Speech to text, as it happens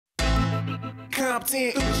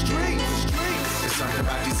Compton, through the streets. It's something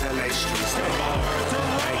about these LA streets. DeMar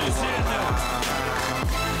DeRozan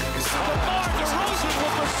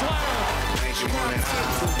with the slam.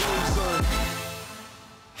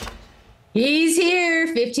 He's here,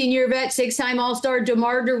 15-year vet, 6-time All-Star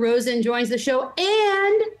DeMar DeRozan joins the show,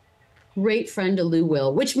 and great friend to Lou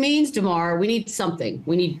Will, which means, DeMar, we need something.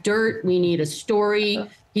 We need dirt. We need a story.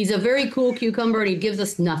 He's a very cool cucumber, and he gives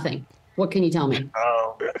us nothing. What can you tell me?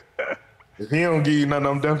 If he don't give you nothing,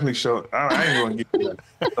 I'm definitely sure. I ain't going to give you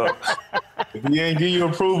nothing. If he ain't give you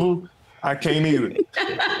approval, I can't either.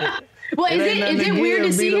 Well, is it weird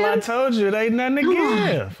to see him? I told you, it ain't nothing to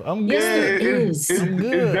give. I'm good. It's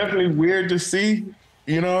definitely weird to see.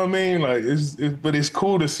 You know what I mean? Like, but it's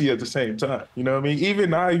cool to see at the same time. You know what I mean?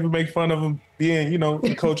 Even I even make fun of him being,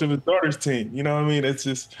 the coach of his daughter's team. You know what I mean? It's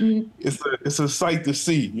just, it's a sight to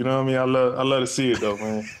see. You know what I mean? I love to see it though,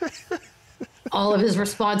 man. All of his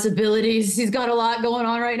responsibilities. He's got a lot going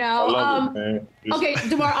on right now. I love it, man. Okay,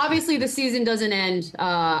 DeMar, obviously the season doesn't end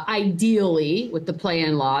ideally with the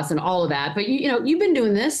play-in loss and all of that, but you've been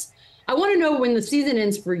doing this. I want to know when the season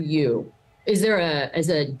ends for you. Is there a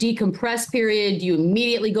decompress period? Do you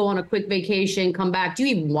immediately go on a quick vacation, come back? Do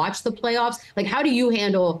you even watch the playoffs? Like, how do you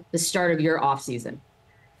handle the start of your off season?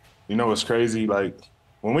 You know what's crazy? Like,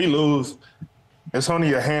 when we lose, it's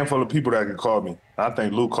only a handful of people that can call me. I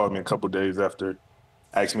think Lou called me a couple days after,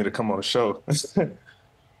 asked me to come on the show.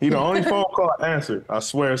 He the only phone call I answered. I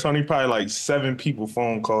swear, it's only probably like 7 people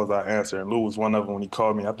phone calls I answered, and Lou was one of them when he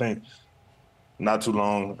called me. I think not too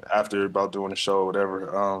long after about doing the show or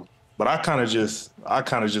whatever. But I kind of just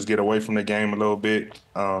get away from the game a little bit,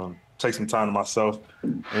 take some time to myself,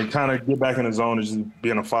 and kind of get back in the zone of just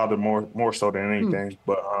being a father more so than anything.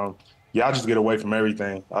 But yeah, I just get away from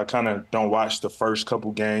everything. I kind of don't watch the first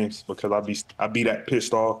couple games because I be that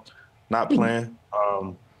pissed off, not playing.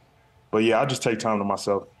 But yeah, I just take time to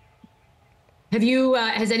myself. Have you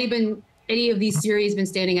has any of these series been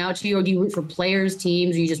standing out to you, or do you root for players,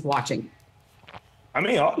 teams, or are you just watching? I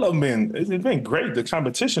mean, all of them it's been great. The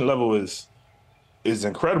competition level is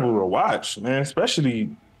incredible to watch, man, especially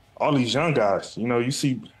all these young guys. You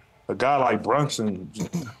see a guy like Brunson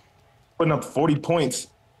putting up 40 points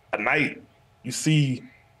a night. You see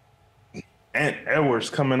Ant Edwards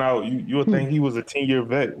coming out. You would think he was a 10-year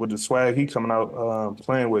vet with the swag he coming out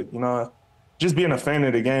playing with. Just being a fan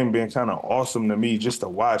of the game being kind of awesome to me just to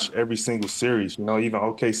watch every single series. Even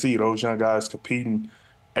OKC, those young guys competing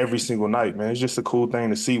every single night, man. It's just a cool thing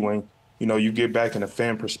to see when, you get back in the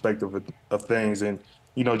fan perspective of things and,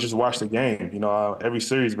 just watch the game. Every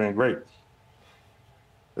series been great.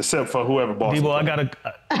 Except for whoever Boston. Debo, I got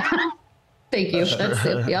Thank you. That's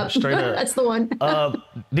it. Yep. Straight up. That's the one.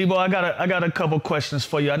 Debo, I got a couple questions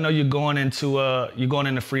for you. I know you're going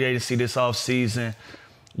into free agency this offseason.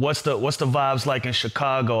 What's the vibes like in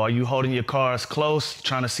Chicago? Are you holding your cards close,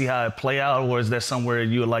 trying to see how it play out, or is there somewhere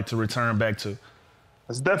you would like to return back to?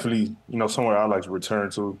 It's definitely, somewhere I like to return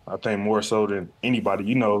to. I think more so than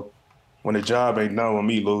anybody. When the job ain't done with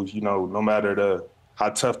me, Lou, no matter how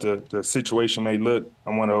tough the situation may look,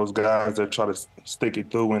 I'm one of those guys that try to stick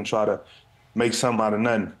it through and try to make something out of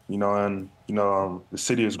nothing. The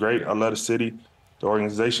city is great. I love the city. The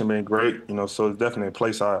organization been great. So it's definitely a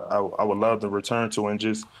place I would love to return to and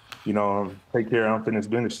just, take care of unfinished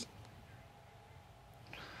business.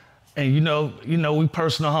 And we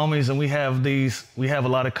personal homies, and we have a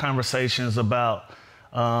lot of conversations about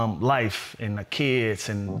life and the kids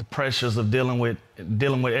and the pressures of dealing with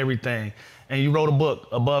everything. And you wrote a book,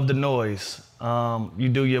 Above the Noise. You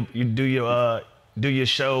do your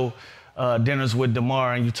show, Dinners with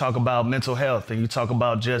DeMar, and you talk about mental health, and you talk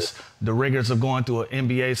about just the rigors of going through an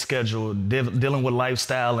NBA schedule, dealing with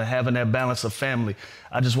lifestyle, and having that balance of family.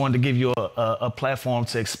 I just wanted to give you a platform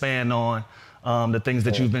to expand on the things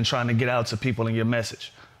that you've been trying to get out to people in your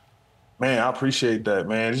message. Man, I appreciate that,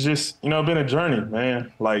 man. It's just, been a journey,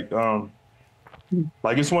 man. Like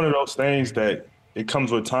it's one of those things that it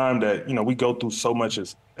comes with time that, we go through so much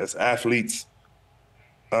as athletes,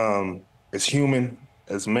 as human,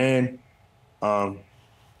 as men,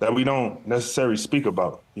 that we don't necessarily speak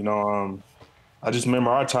about. I just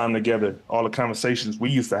remember our time together, all the conversations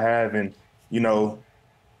we used to have, and,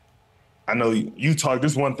 I know you talked,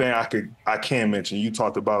 this one thing I can mention. You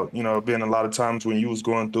talked about, being a lot of times when you was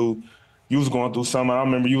going through something. I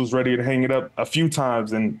remember you was ready to hang it up a few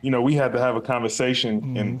times, and, we had to have a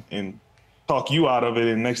conversation and talk you out of it.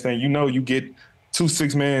 And next thing you know, you get 2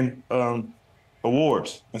 six-man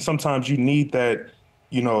awards. And sometimes you need that,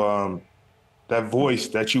 that voice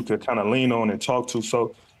that you could kind of lean on and talk to.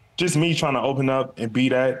 So just me trying to open up and be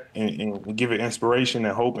that and give it inspiration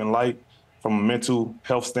and hope and light. from a mental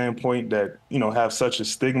health standpoint that, have such a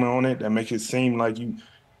stigma on it that make it seem like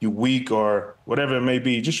you weak or whatever it may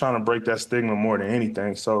be, just trying to break that stigma more than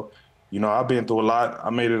anything. So, I've been through a lot. I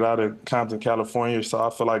made it out of Compton, California, so I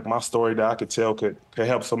feel like my story that I could tell could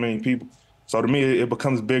help so many people. So to me, it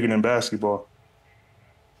becomes bigger than basketball.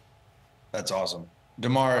 That's awesome.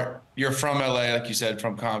 DeMar, you're from LA, like you said,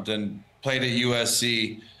 from Compton, played at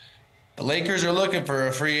USC. The Lakers are looking for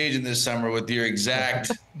a free agent this summer with your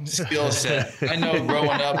exact skill set. I know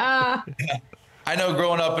growing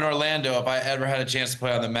up in Orlando, if I ever had a chance to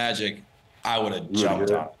play on the Magic, I would have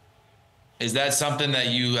jumped on. Is that something that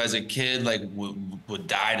you, as a kid, like would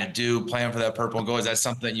die to do, playing for that purple and gold? Is that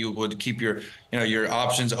something that you would keep your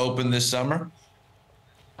options open this summer?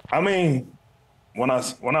 I mean, when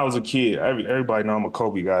I was a kid, everybody know I'm a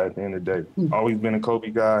Kobe guy at the end of the day. Always been a Kobe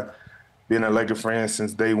guy, been a Laker fan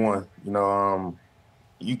since day one.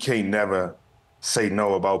 You can't never say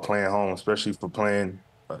no about playing home, especially for playing,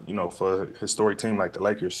 for a historic team like the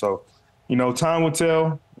Lakers. So, time will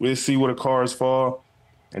tell. We'll see where the cards fall.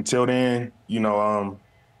 Until then,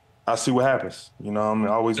 I'll see what happens. I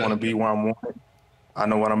always want to be where I'm wanted. I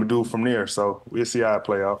know what I'm gonna do from there. So we'll see how it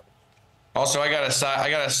play out. Also, I got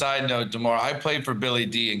a side note, DeMar. I played for Billy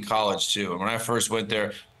D in college too. And when I first went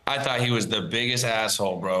there, I thought he was the biggest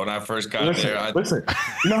asshole, bro. When I first got there. Listen,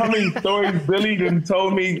 you know how many stories Billy done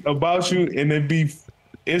told me about you, and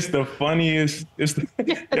it's the funniest. I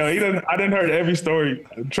didn't heard every story.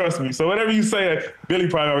 Trust me. So whatever you say, Billy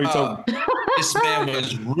probably already told me. This man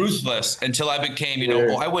was ruthless until I became,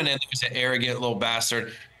 I went in as an arrogant little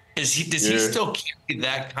bastard. Does he still carry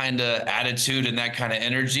that kind of attitude and that kind of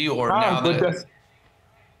energy, or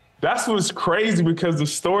that's what's crazy, because the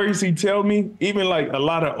stories he tell me, even like a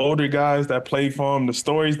lot of older guys that play for him, the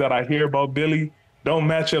stories that I hear about Billy don't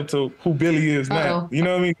match up to who Billy is now. You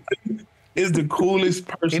know what I mean? Is the coolest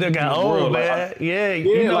person. He done got old, man.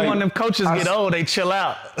 When them coaches get old, they chill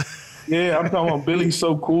out. Yeah, I'm talking about Billy's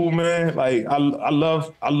so cool, man. Like I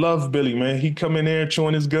love Billy, man. He come in there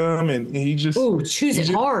chewing his gum, and he just chews it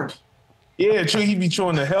hard. Yeah, true. He be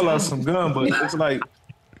chewing the hell out of some gum, but it's like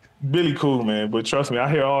Billy cool, man. But trust me, I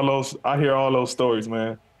hear all those stories,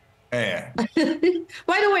 man. Man. By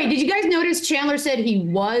the way, did you guys notice Chandler said he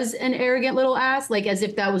was an arrogant little ass, like as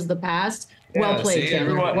if that was the past? Well played,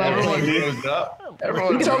 Chandler.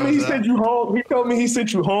 Everyone he told me he sent you home. He told me he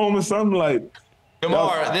sent you home or something like.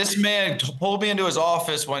 DeMar, this man pulled me into his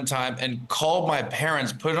office one time and called my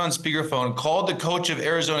parents, put it on speakerphone, called the coach of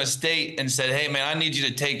Arizona State and said, "Hey, man, I need you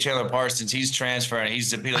to take Chandler Parsons. He's transferring.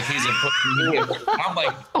 He's I'm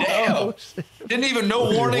like, damn. Didn't even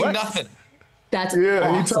no warning, nothing. That's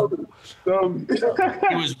awesome. He told me.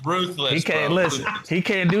 He was ruthless. He can't listen. He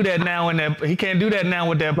can't do that now. He can't do that now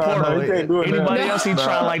with that portal. No, he can't do it Anybody now. else he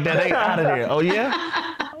try like that, they out of here. Oh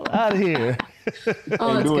yeah, out of here.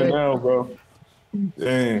 Can't do it now, bro.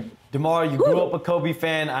 Dang. DeMar, you grew up a Kobe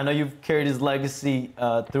fan. I know you've carried his legacy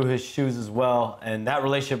through his shoes as well, and that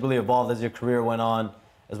relationship really evolved as your career went on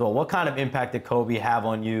as well. What kind of impact did Kobe have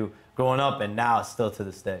on you growing up and now still to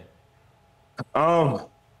this day?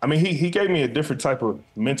 I mean, he gave me a different type of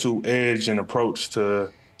mental edge and approach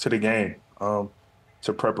to the game,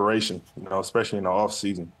 to preparation, especially in the off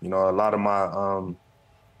season. A lot of my,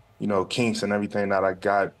 kinks and everything that I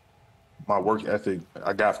got, my work ethic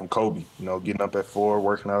I got from Kobe, getting up at 4,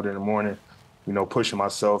 working out in the morning, pushing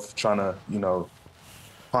myself, trying to,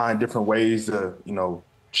 find different ways to,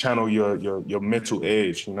 channel your mental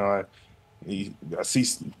edge. I see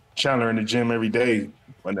Chandler in the gym every day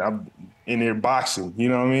when I'm in there boxing, you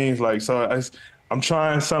know what I mean? Like, so I'm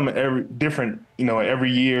trying something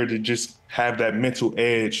every year to just have that mental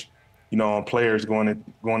edge, on players going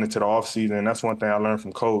into the off season. And that's one thing I learned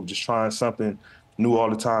from Kobe, just trying something new all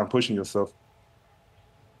the time, pushing yourself.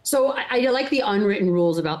 So I like the unwritten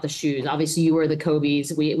rules about the shoes. Obviously, you wear the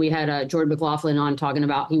Kobe's. We had Jordan McLaughlin on talking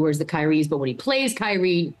about he wears the Kyrie's, but when he plays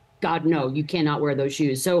Kyrie, God, no, you cannot wear those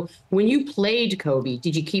shoes. So when you played Kobe,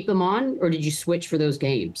 did you keep them on or did you switch for those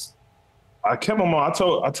games? I kept them on.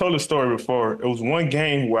 I told the story before. It was one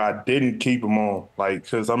game where I didn't keep them on,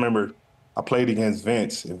 because I remember I played against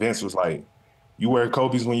Vince, and Vince was like, "You wear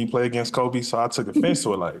Kobe's when you play against Kobe?" So I took offense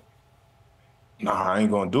to it, like, "Nah, I ain't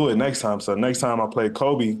gonna do it next time." So next time I played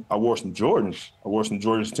Kobe, I wore some Jordans. I wore some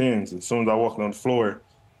Jordans 10s. As soon as I walked on the floor,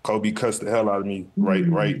 Kobe cussed the hell out of me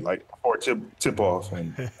right, like before tip off.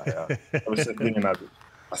 And ever since then,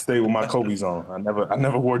 I stayed with my Kobe's on. I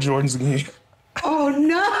never wore Jordans again. Oh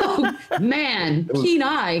no, man, keen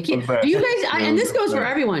eye. Do you guys? And this goes for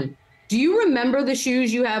everyone. Do you remember the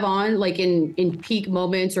shoes you have on, like in peak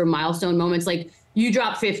moments or milestone moments? Like you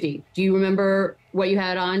dropped 50. Do you remember what you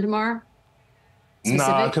had on, DeMar?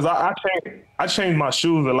 Nah, specific? because I changed my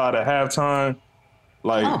shoes a lot at halftime.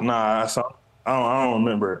 Like, I don't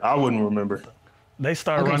remember. I wouldn't remember. They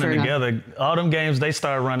start Okay, running fair enough. together. All them games, they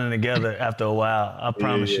start running together after a while. I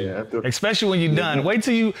promise yeah, you. Especially when you're done. Wait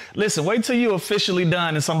till you officially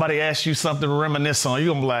done and somebody asks you something to reminisce on.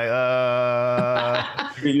 You're gonna be like,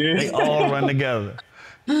 Yeah. They all run together.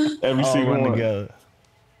 Every All single run one. together.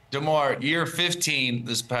 DeMar, year 15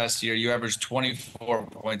 this past year, you averaged 24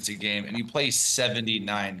 points a game, and you play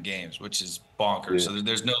 79 games, which is bonkers. Yeah. So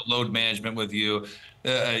there's no load management with you.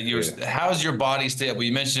 How's your body stay up? Well,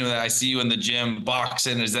 you mentioned that I see you in the gym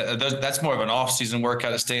boxing. That's more of an off-season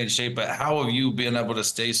workout to stay in shape? But how have you been able to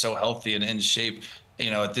stay so healthy and in shape?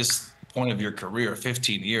 At this point of your career,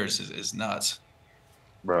 15 years is nuts.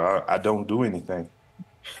 Bro, I don't do anything.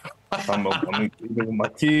 I'm even with my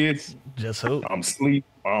kids. Just hope. I'm asleep.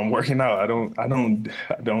 I'm working out. I don't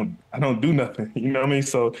do nothing. You know what I mean?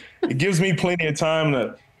 So it gives me plenty of time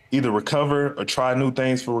to either recover or try new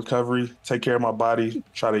things for recovery, take care of my body,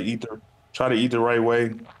 try to eat the right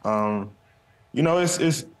way.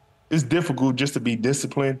 It's difficult just to be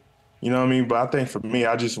disciplined. You know what I mean? But I think for me,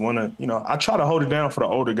 I just want to, I try to hold it down for the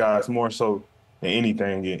older guys more so than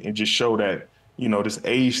anything, and just show that, this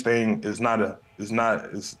age thing is not a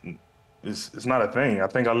thing. I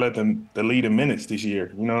think I led the lead in minutes this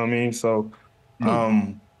year. You know what I mean? So,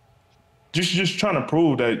 just trying to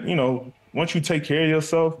prove that, once you take care of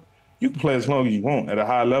yourself, you can play as long as you want at a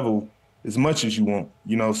high level, as much as you want,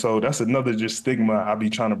 so that's another just stigma I be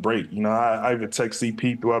trying to break. I even text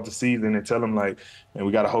CP throughout the season and tell him man,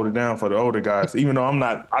 we got to hold it down for the older guys, even though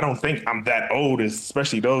I don't think I'm that old,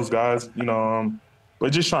 especially those guys, but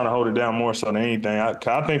just trying to hold it down more so than anything.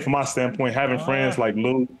 I think from my standpoint, having friends like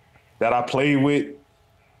Lou that I played with,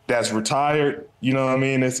 that's retired, you know what I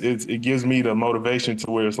mean? It gives me the motivation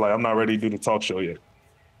to where it's like, I'm not ready to do the talk show yet.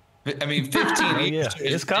 I mean, 15 years. Yeah,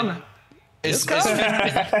 it's coming. Is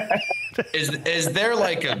there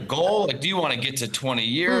like a goal? Like, do you want to get to 20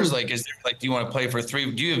 years? Like, do you want to play for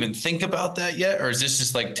 3? Do you even think about that yet? Or is this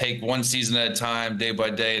just like take one season at a time, day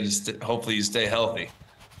by day, and hopefully you stay healthy?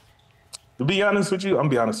 To be honest with you, I'm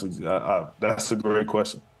be honest with you. That's a great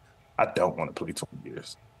question. I don't want to play 20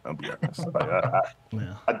 years. I'll be honest.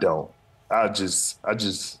 I don't. I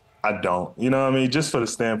don't. You know what I mean? Just for the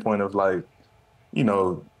standpoint of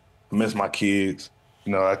miss my kids.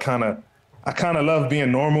 I kind of love being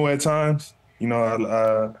normal at times.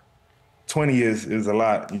 20 is a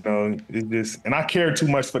lot. It's just, and I care too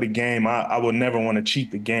much for the game. I would never want to cheat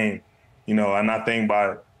the game. And I think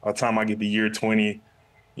by the time I get to year 20,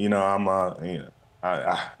 I'm I'm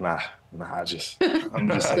just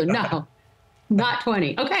So no, not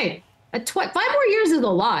 20. Okay. 5 more years is a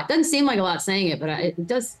lot. Doesn't seem like a lot saying it, but it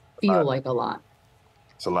does feel like a lot.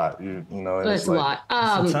 It's a lot. It's a lot.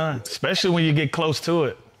 It's time, especially when you get close to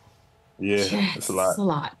it. Yeah, it's a lot. It's a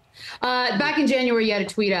lot. Back in January, you had a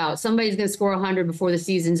tweet out. Somebody's going to score 100 before the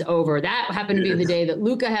season's over. That happened to be the day that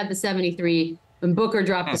Luka had the 73 and Booker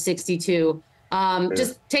dropped the 62.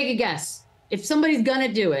 Just take a guess. If somebody's going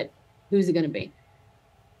to do it, who's it going to be?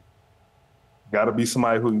 Got to be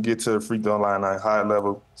somebody who can get to the free throw line at a high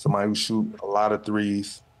level, somebody who shoot a lot of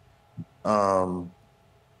threes. Say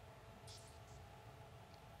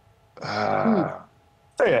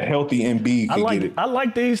a healthy Embiid could get it. I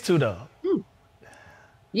like these two though.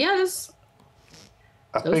 Yeah,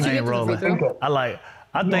 I think ain't rolling.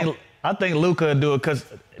 I think Luka will do it because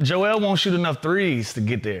Joel won't shoot enough threes to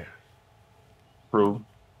get there. True.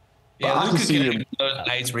 Yeah, Luka can those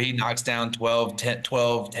nights where he knocks down 10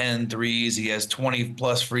 threes. He has 20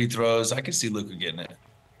 plus free throws. I can see Luka getting it.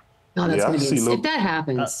 No, that's going to be Luka. if that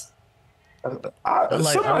happens. I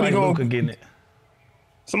like Luka getting it.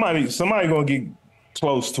 Somebody gonna get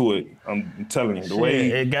close to it. I'm telling you, the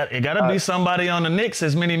way it got to be somebody on the Knicks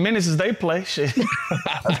as many minutes as they play. Shit.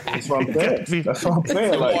 That's what I'm saying. That's what I'm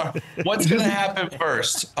saying. Like, what's going to happen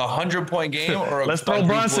first? 100-point game or let's throw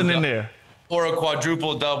Brunson in there, or a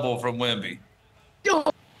quadruple double from Wemby?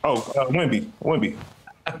 Wemby.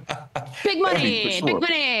 Big money, Sure. big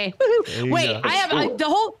money. Wait, go. I have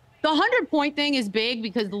the 100-point thing is big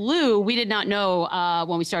because Lou, we did not know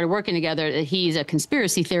when we started working together that he's a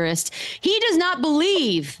conspiracy theorist. He does not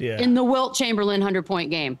believe in the Wilt Chamberlain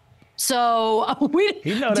 100-point game. So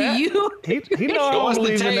he know do that. you? He know I don't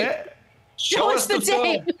believe in that. Show us the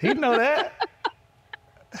tape. He know that.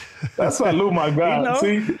 That's why Lou, my guy.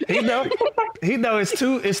 He know it's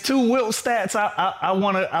two Wilt stats I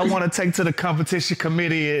wanna take to the competition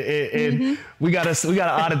committee and we gotta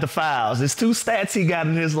audit the files. It's 2 stats he got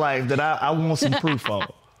in his life that I want some proof of.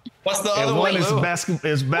 What's the And other one one? is Lou?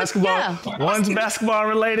 basketball. Yeah. One's basketball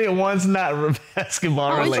related, and one's not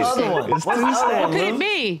basketball Oh, related. Other one. It's What's the two other What one, could Lou? it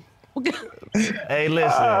be? Hey,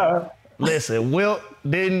 listen. Wilt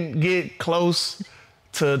didn't get close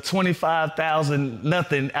to 25,000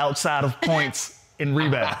 nothing outside of points and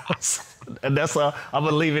rebounds, and that's all. I'm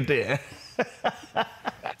gonna leave it there.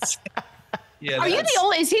 Yeah, Are you the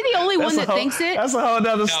only? Is he the only one that thinks it? That's a whole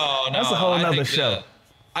nother. No, That's a whole I nother think show.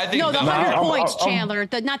 I think No, the the 100 I'm- points, I'm- Chandler.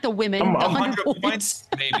 Not the women. I'm- the I'm 100 100 points.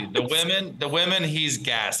 points, maybe. The women, he's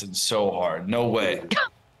gassing so hard. No way.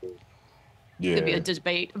 Could be a Yeah.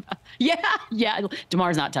 debate. Yeah.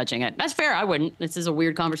 DeMar's not touching it. That's fair. I wouldn't. This is a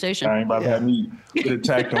weird conversation. I ain't about to have me get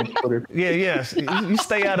attacked on Twitter. Yes. You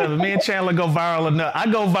stay out of it. Me and Chandler go viral enough. I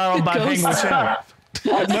go viral by hanging with Chandler.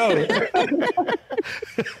 I know.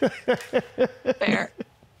 Fair.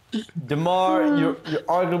 DeMar, you're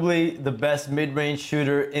arguably the best mid-range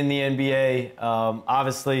shooter in the NBA.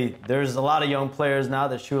 Obviously, there's a lot of young players now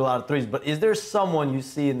that shoot a lot of threes, but is there someone you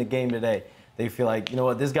see in the game today that you feel like, you know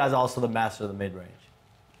what, this guy's also the master of the mid-range?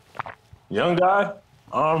 Young guy.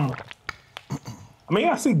 I mean,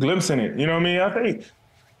 I see glimpse in it. You know what I mean? I think,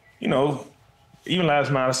 even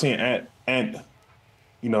last night I seen Ant,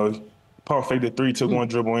 pump fake the three, took one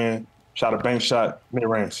dribble in, shot a bank shot mid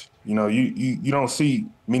range. You don't see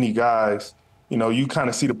many guys. You kind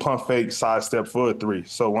of see the pump fake, sidestep for a three.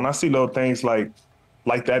 So when I see little things like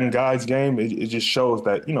that in guys' game, it just shows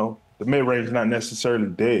that the mid range is not necessarily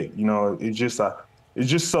dead.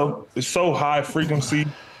 It's so high frequency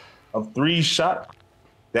of three shot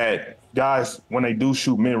that guys, when they do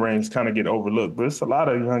shoot mid range, kind of get overlooked. But it's a lot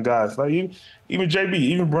of young guys, like even JB,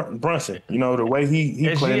 even Brunson. The way he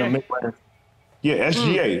playing the mid range. Yeah,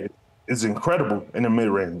 SGA is incredible in the mid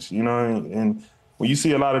range. And when you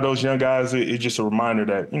see a lot of those young guys, it's just a reminder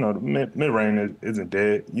that the mid range isn't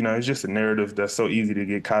dead. It's just a narrative that's so easy to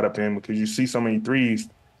get caught up in because you see so many threes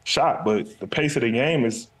shot, but the pace of the game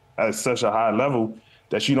is at such a high level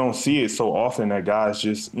that you don't see it so often that guys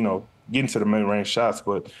just get into the mid range shots.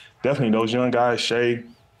 But definitely those young guys, Shea,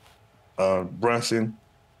 Brunson,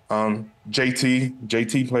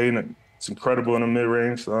 JT playing, it's incredible in the mid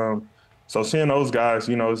range. So seeing those guys,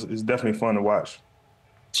 it's definitely fun to watch.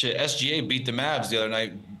 Shit, SGA beat the Mavs the other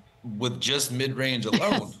night with just mid-range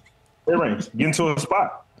alone. Mid-range, get into a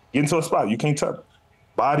spot. You can't touch.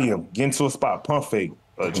 Body him, get into a spot, pump fake.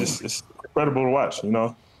 It's incredible to watch,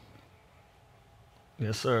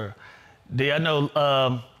 Yes, sir. D, I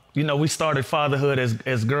know, we started fatherhood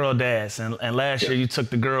as girl dads, and last year you took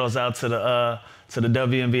the girls out to the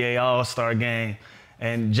WNBA All-Star game,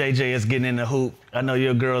 and JJ is getting in the hoop. I know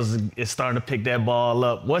your girls is starting to pick that ball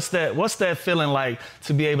up. What's that feeling like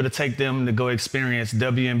to be able to take them to go experience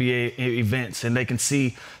WNBA events and they can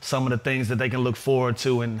see some of the things that they can look forward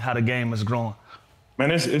to and how the game is growing? Man,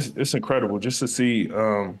 it's incredible just to see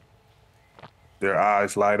their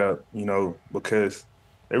eyes light up, because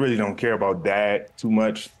they really don't care about dad too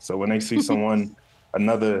much. So when they see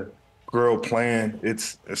another girl playing,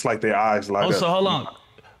 it's like their eyes light up. So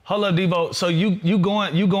hold up, Debo. So you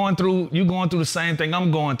going through the same thing I'm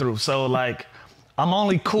going through. So like, I'm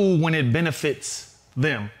only cool when it benefits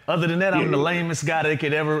them. Other than that, I'm the lamest guy they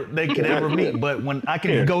could ever meet. But when I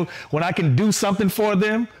can do something for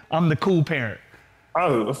them, I'm the cool parent.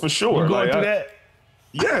 Oh, for sure. You going through that?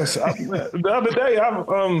 Yes. The other day,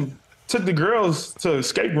 I took the girls to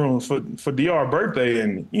escape rooms for DR birthday,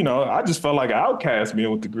 and I just felt like an outcast being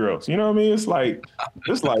with the girls. You know what I mean? It's like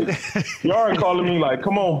DR calling me like,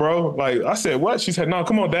 "Come on, bro." Like I said, "What?" She said, "No,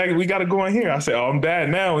 come on, Dad. We got to go in here." I said, "Oh, I'm dad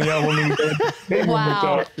now, and y'all want me to go in the escape room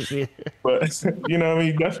Wow. with y'all." But you know what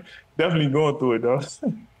I mean? Definitely going through it though.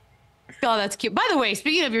 Oh, that's cute. By the way,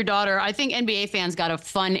 speaking of your daughter, I think NBA fans got a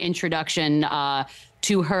fun introduction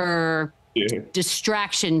to her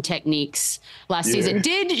distraction techniques last season.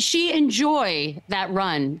 Did she enjoy that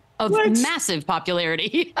run of massive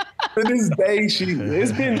popularity? To this day,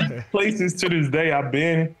 it's been places to this day I've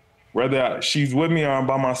been, whether she's with me or I'm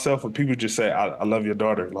by myself, and people just say, I love your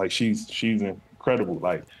daughter. Like she's incredible.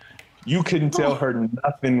 Like you couldn't tell her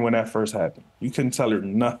nothing when that first happened. You couldn't tell her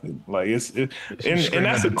nothing. Like and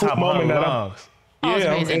that's a cool moment that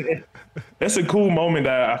that's a cool moment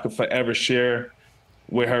that I could forever share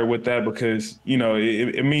with her with that, because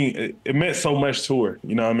it meant so much to her.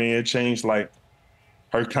 You know what I mean? It changed like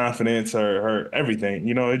her confidence, her everything.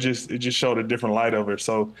 It just showed a different light of her.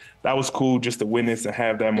 So that was cool just to witness and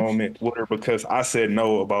have that moment with her, because I said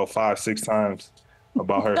no about 5-6 times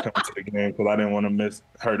about her coming to the game because I didn't want to miss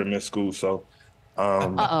school. So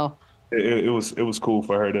it was cool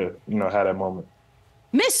for her to have that moment.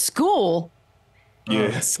 Miss school?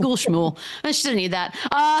 Yeah. School schmool. I shouldn't need that.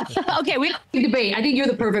 Okay, we have a debate. I think you're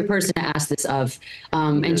the perfect person to ask this of.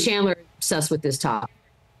 And Chandler is obsessed with this topic,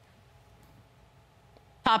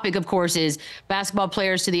 of course, is basketball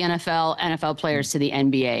players to the NFL, NFL players to the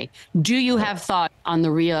NBA. Do you have thought on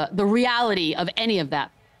the reality of any of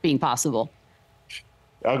that being possible?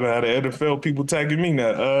 Y'all gonna have the NFL people tagging me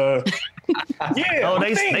now. Yeah. Oh,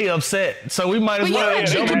 they upset. So we might as well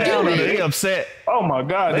double down on it. They upset. Oh my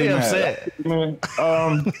God, they upset. Man,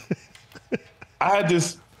 I had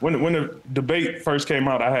this when the debate first came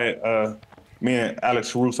out. I had me and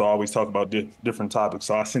Alex Caruso always talk about different topics.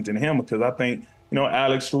 So I sent it to him because I think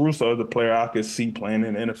Alex Caruso is the player I could see playing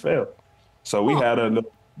in the NFL. So we had a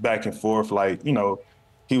little back and forth, like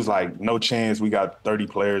he was like, no chance, we got 30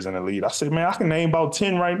 players in the league. I said, man, I can name about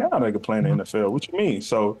 10 right now that could play in the NFL. What you mean?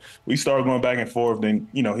 So we started going back and forth. Then,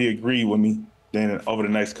 he agreed with me. Then over the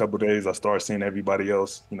next couple of days, I started seeing everybody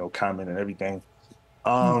else, comment and everything.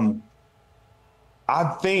 I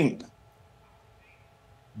think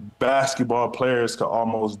basketball players could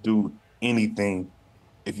almost do anything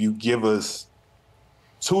if you give us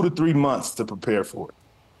 2 to 3 months to prepare for it.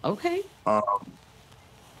 Okay.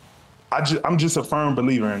 I'm just a firm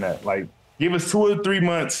believer in that. Like, give us 2 or 3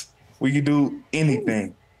 months, we can do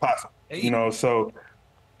anything possible. So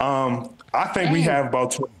I think we have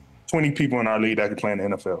about 20 people in our league that can play in the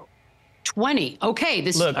NFL. 20. Okay.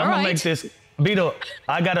 Look, I'm gonna make this, Beadle.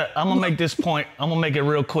 I'm gonna make this point. I'm gonna make it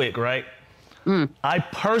real quick, right? I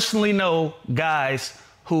personally know guys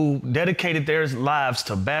who dedicated their lives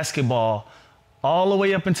to basketball all the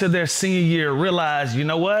way up until their senior year, realized, you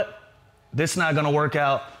know what? This is not gonna work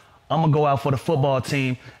out. I'm gonna go out for the football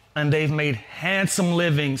team, and they've made handsome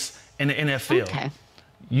livings in the NFL. Okay.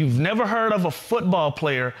 You've never heard of a football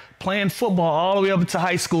player playing football all the way up to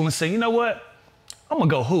high school and say, you know what? I'm gonna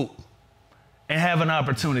go hoop and have an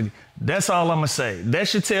opportunity. That's all I'm gonna say. That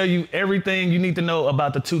should tell you everything you need to know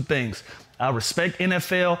about the two things. I respect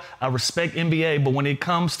NFL, I respect NBA, but when it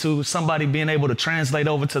comes to somebody being able to translate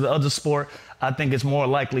over to the other sport, I think it's more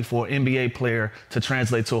likely for an NBA player to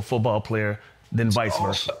translate to a football player than vice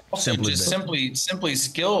versa. Simply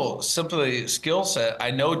skill set. I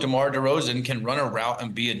know DeMar DeRozan can run a route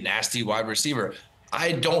and be a nasty wide receiver.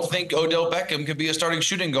 I don't think Odell Beckham could be a starting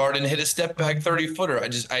shooting guard and hit a step back 30-footer.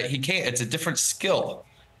 He can't. It's a different skill.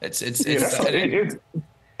 And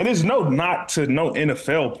it's no knock to no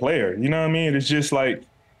NFL player. You know what I mean? It's just like,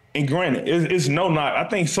 and granted, it's no knock. I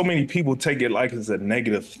think so many people take it like it's a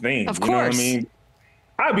negative thing. Of course. You know what I mean?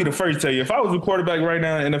 I'd be the first to tell you, if I was a quarterback right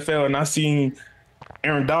now in the NFL and I seen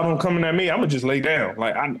Aaron Donald coming at me, I'm gonna just lay down.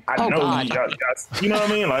 Like I know, you know what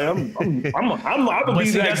I mean? Like I'm gonna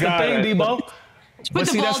be that guy. That's the thing, Debo. But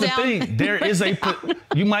see, that's the thing. There is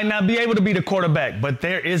you might not be able to be the quarterback, but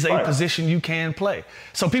there is a position you can play.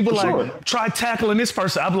 So people try tackling this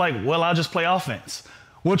person. I'm like, well, I'll just play offense.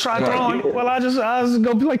 We'll try throwing. Well, I'll just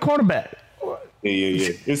go play quarterback.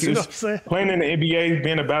 Yeah. It's playing in the NBA,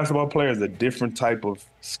 being a basketball player is a different type of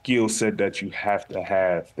skill set that you have to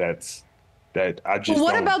have. That I just. But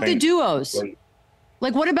what about the duos?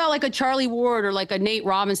 Like, what about like a Charlie Ward or like a Nate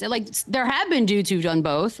Robinson? Like, there have been dudes who've done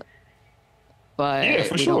both. But yeah,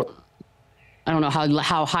 for sure. I don't know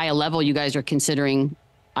how high a level you guys are considering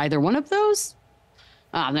either one of those.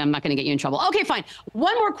 I'm not going to get you in trouble. Okay, fine.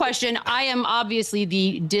 One more question. I am obviously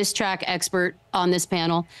the diss track expert on this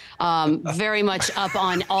panel. Very much up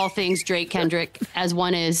on all things Drake Kendrick, as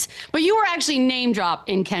one is. But you were actually name dropped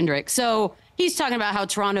in Kendrick. So he's talking about how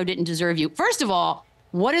Toronto didn't deserve you. First of all,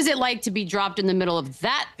 what is it like to be dropped in the middle of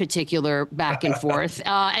that particular back and forth?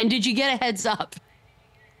 And did you get a heads up?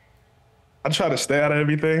 I try to stay out of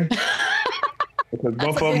everything because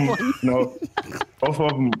both of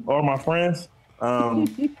them are my friends. I'm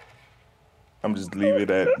just leave it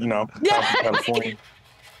at, I'm from California.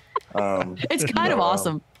 It's kind of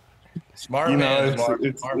awesome. Smart man.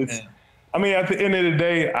 I mean, at the end of the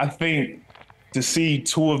day, I think to see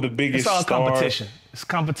two of the biggest stars competition. It's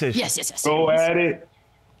competition. Yes. Go at it.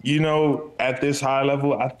 At this high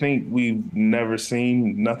level, I think we've never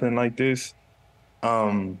seen nothing like this.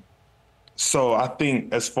 So I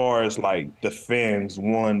think as far as like the fans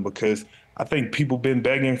won, because I think people been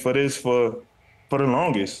begging for this for the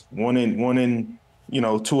longest, wanting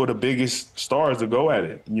two of the biggest stars to go at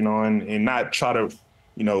it, and not try to,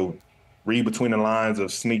 read between the lines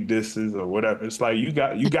of sneak disses or whatever. It's like you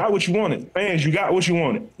got what you wanted. Fans, you got what you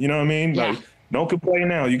wanted. You know what I mean? Yeah. Like, don't complain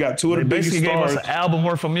now. You got two of the biggest stars. They basically gave us an album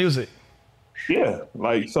worth of music. Yeah,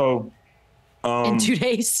 like so. In 2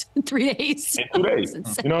 days, 3 days. In 2 days.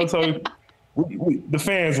 So the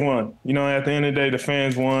fans won. At the end of the day, the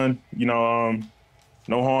fans won.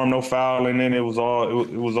 no harm, no foul, and then it was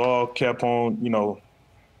all kept on, you know,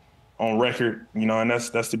 on record, you know, and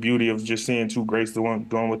that's the beauty of just seeing two greats doing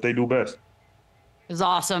what they do best. It was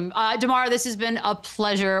awesome. DeMar, this has been a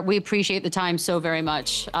pleasure. We appreciate the time so very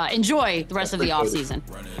much. Enjoy the rest of the offseason.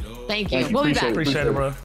 Thank you. We'll be back. Appreciate it, bro.